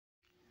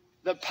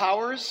The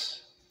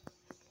powers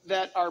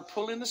that are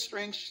pulling the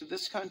strings to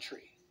this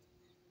country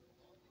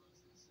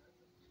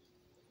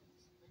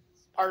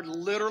are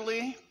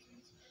literally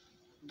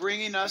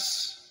bringing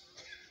us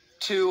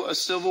to a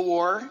civil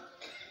war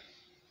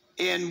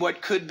in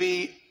what could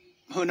be,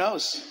 who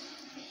knows,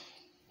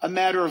 a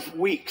matter of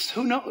weeks.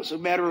 Who knows? A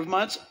matter of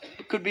months.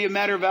 It could be a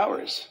matter of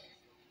hours.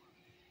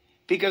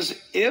 Because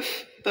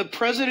if the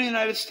President of the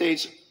United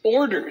States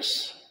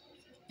orders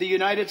the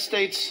United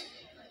States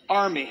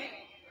Army,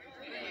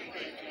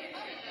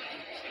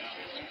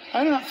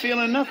 I'm not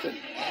feeling nothing.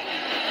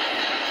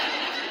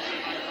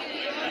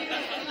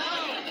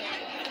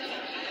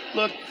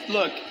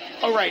 Look.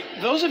 All right,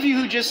 those of you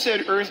who just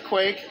said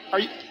earthquake,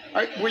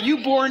 were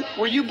you born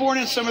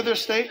in some other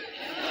state?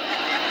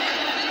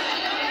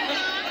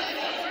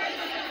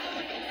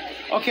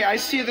 Okay, I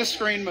see the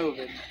screen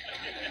moving.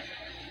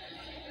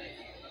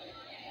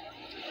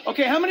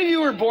 Okay, how many of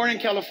you were born in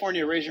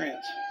California? Raise your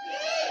hands.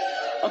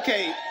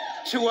 Okay,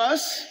 to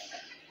us,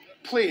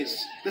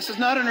 please, this is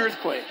not an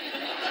earthquake.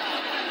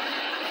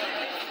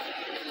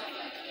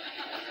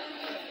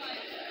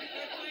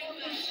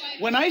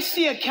 When I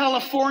see a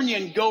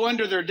Californian go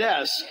under their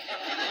desk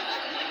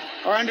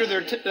or under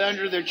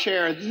their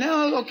chair,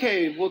 no,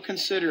 okay, we'll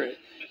consider it.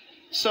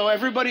 So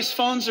everybody's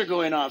phones are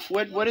going off.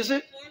 What is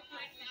it?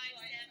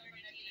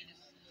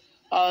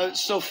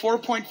 So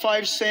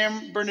 4.5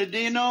 San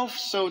Bernardino.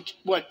 So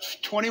what?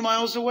 20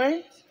 miles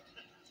away.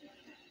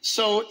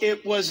 So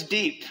it was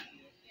deep.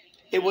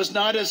 It was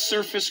not a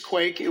surface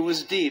quake. It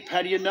was deep.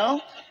 How do you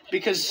know?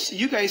 Because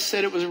you guys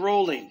said it was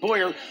rolling.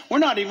 Boy, we're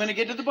not even going to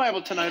get to the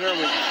Bible tonight, are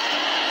we?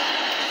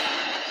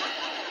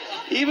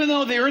 Even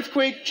though the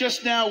earthquake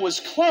just now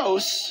was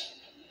close,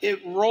 it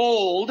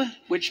rolled,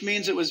 which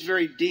means it was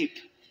very deep.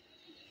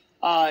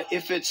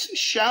 If it's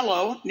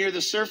shallow near the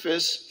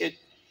surface,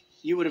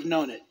 you would have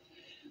known it.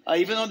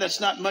 Even though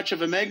that's not much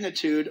of a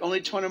magnitude,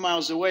 only 20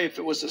 miles away, if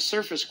it was a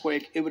surface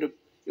quake, it would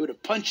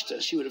have punched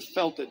us. You would have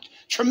felt a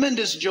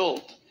tremendous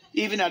jolt,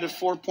 even at a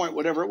 4 point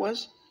whatever it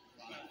was,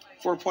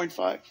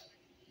 4.5.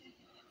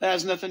 That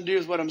has nothing to do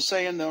with what I'm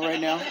saying, though,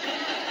 right now.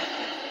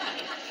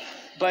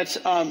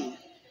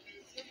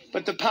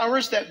 But the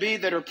powers that be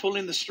that are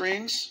pulling the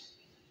strings,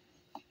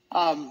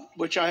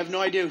 which I have no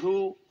idea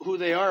who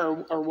they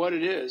are or what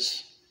it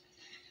is,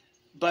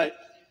 but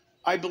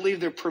I believe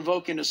they're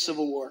provoking a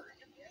civil war.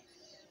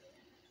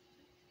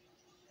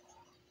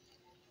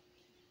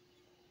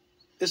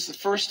 This is the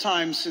first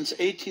time since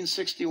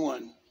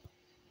 1861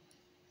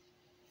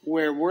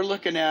 where we're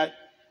looking at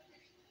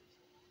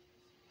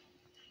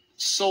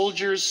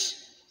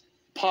soldiers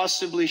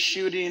possibly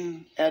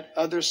shooting at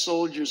other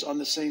soldiers on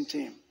the same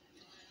team.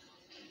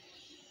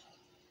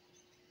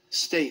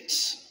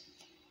 States.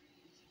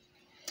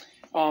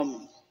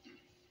 I'm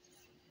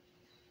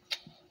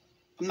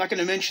not going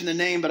to mention the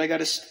name, but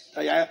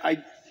I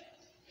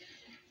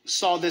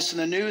saw this in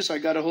the news. I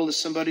got a hold of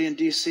somebody in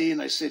D.C.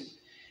 and I said,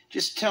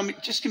 just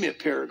give me a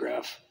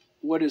paragraph.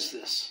 What is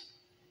this?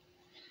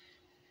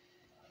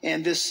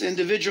 And this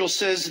individual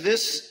says,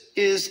 this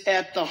is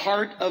at the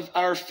heart of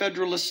our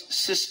federalist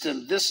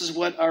system. This is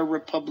what our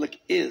republic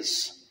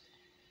is.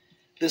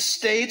 The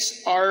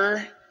states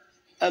are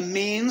a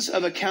means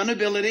of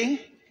accountability,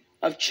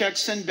 of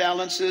checks and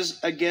balances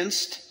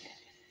against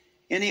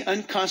any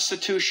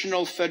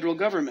unconstitutional federal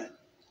government.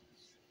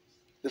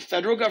 The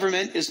federal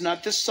government is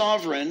not the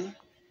sovereign,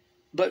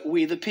 but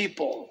we the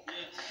people.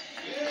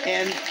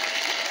 And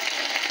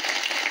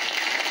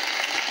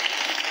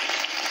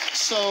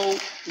so,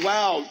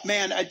 wow,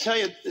 man, I tell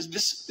you,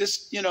 this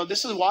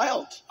is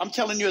wild. I'm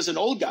telling you as an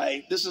old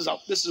guy, this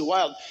is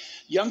wild.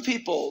 Young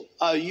people,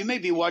 you may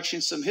be watching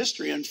some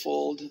history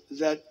unfold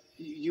that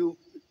you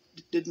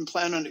didn't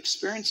plan on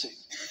experiencing.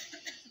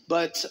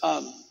 But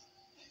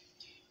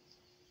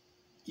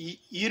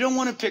you don't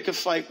want to pick a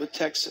fight with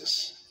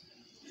Texas.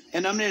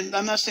 And I'm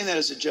not saying that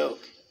as a joke.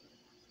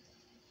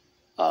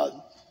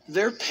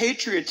 Their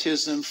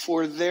patriotism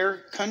for their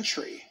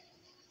country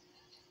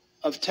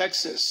of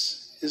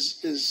Texas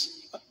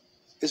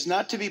is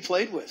not to be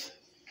played with.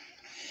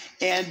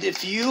 And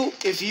if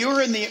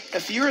you're in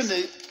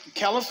the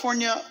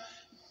California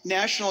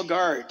National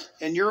Guard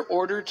and you're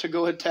ordered to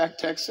go attack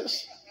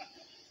Texas,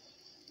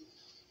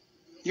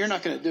 you're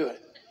not going to do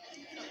it.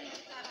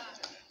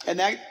 And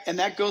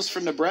that goes for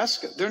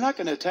Nebraska. They're not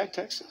going to attack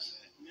Texas.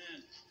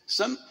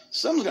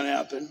 Something's going to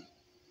happen.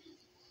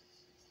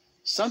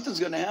 Something's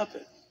going to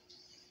happen.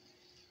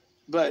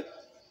 But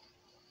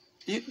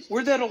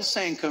where'd that old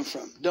saying come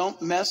from? Don't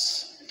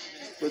mess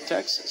with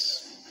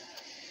Texas.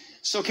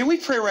 So can we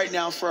pray right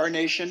now for our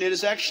nation? It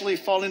is actually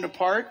falling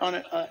apart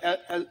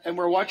and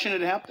we're watching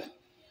it happen.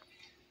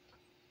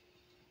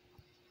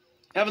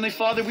 Heavenly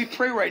Father, we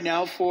pray right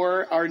now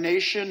for our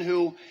nation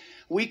who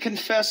we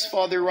confess,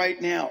 Father, right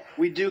now.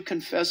 We do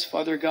confess,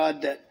 Father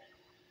God, that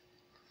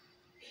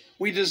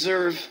we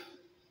deserve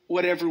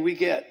whatever we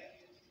get.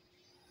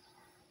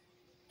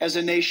 As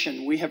a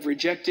nation, we have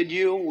rejected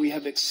you. We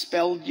have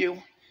expelled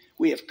you.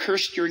 We have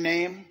cursed your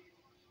name.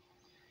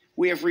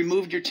 We have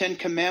removed your 10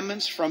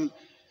 commandments from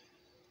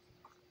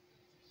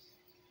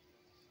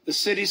the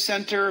city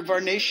center of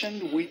our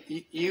nation.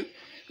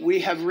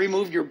 We have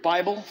removed your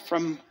Bible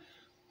from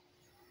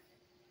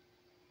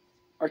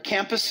our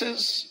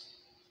campuses.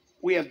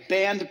 We have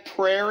banned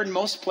prayer in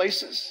most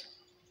places.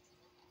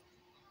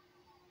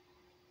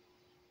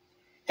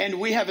 And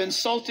we have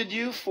insulted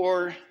you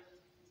for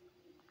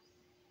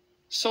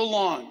so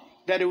long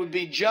that it would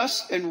be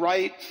just and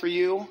right for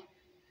you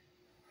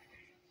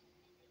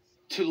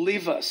to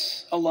leave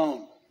us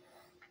alone.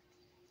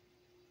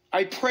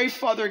 I pray,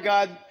 Father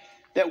God,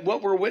 that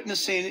what we're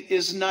witnessing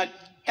is not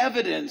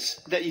evidence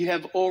that you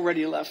have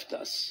already left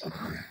us.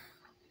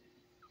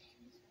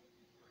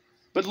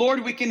 But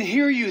Lord, we can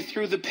hear you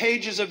through the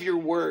pages of your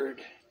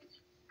word.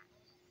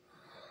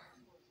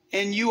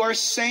 And you are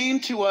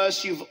saying to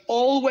us, you've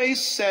always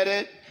said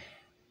it,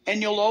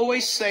 and you'll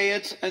always say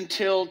it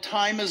until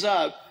time is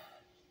up,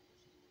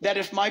 that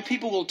if my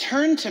people will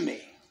turn to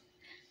me,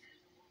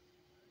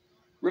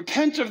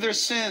 repent of their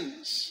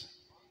sins,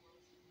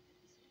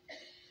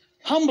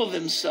 humble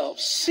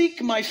themselves,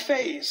 seek my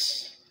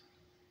face,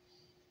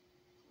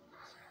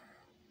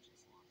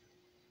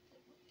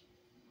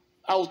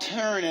 I'll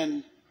turn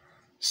and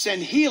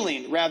send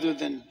healing rather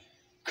than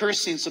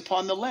cursings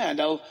upon the land.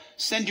 I'll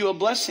send you a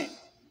blessing.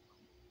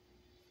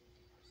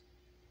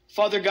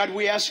 Father God,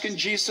 we ask in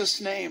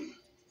Jesus' name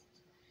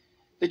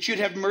that you'd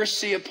have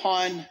mercy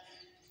upon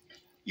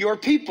your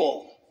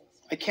people.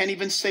 I can't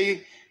even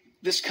say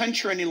this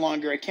country any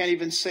longer. I can't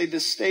even say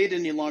this state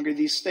any longer,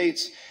 these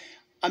states.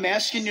 I'm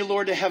asking you,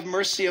 Lord, to have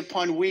mercy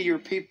upon we, your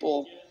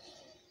people.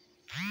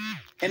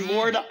 And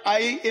Lord,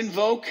 I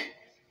invoke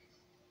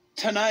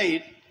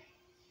tonight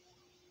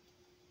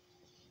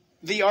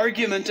the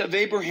argument of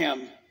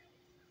Abraham,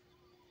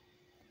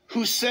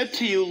 who said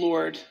to you,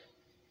 Lord,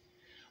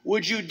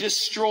 would you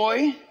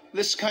destroy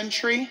this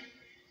country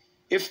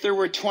if there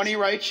were 20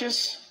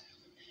 righteous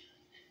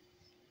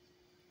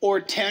or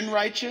 10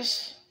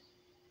 righteous?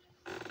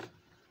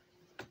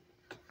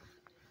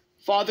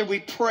 Father, we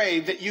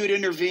pray that you would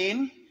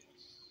intervene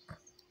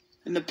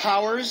in the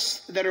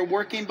powers that are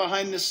working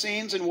behind the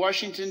scenes in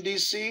Washington,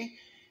 D.C.,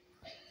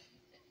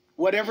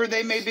 whatever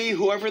they may be,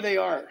 whoever they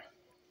are.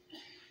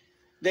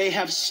 They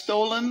have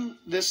stolen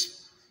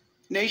this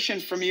nation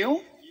from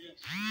you.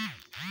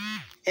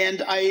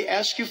 And I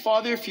ask you,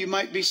 Father, if you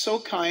might be so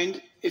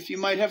kind, if you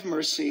might have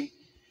mercy,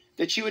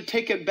 that you would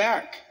take it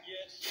back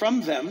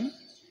from them.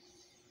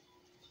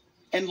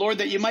 And Lord,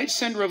 that you might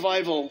send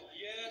revival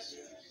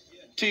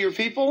to your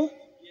people.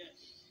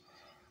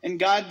 And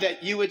God,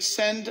 that you would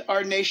send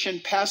our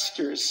nation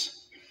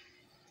pastors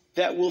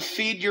that will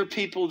feed your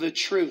people the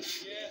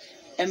truth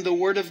and the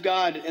word of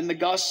God and the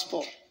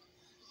gospel.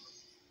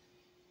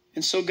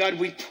 And so, God,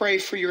 we pray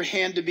for your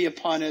hand to be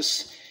upon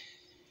us.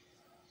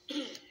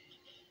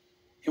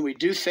 And we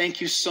do thank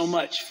you so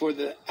much for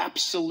the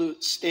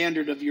absolute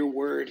standard of your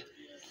word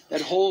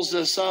that holds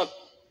us up.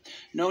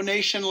 No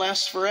nation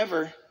lasts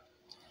forever.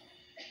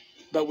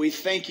 But we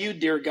thank you,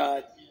 dear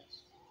God,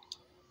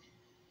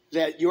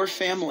 that your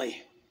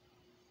family,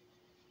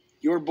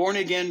 your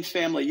born-again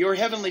family, your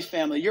heavenly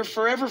family, your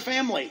forever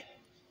family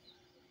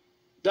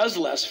does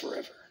last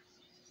forever.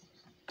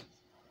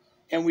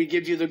 And we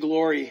give you the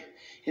glory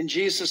in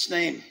Jesus'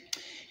 name.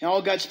 And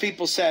all God's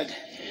people said,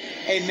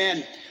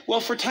 amen. Well,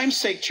 for time's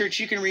sake, church,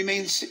 you can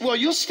remain, well,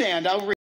 you'll stand. I'll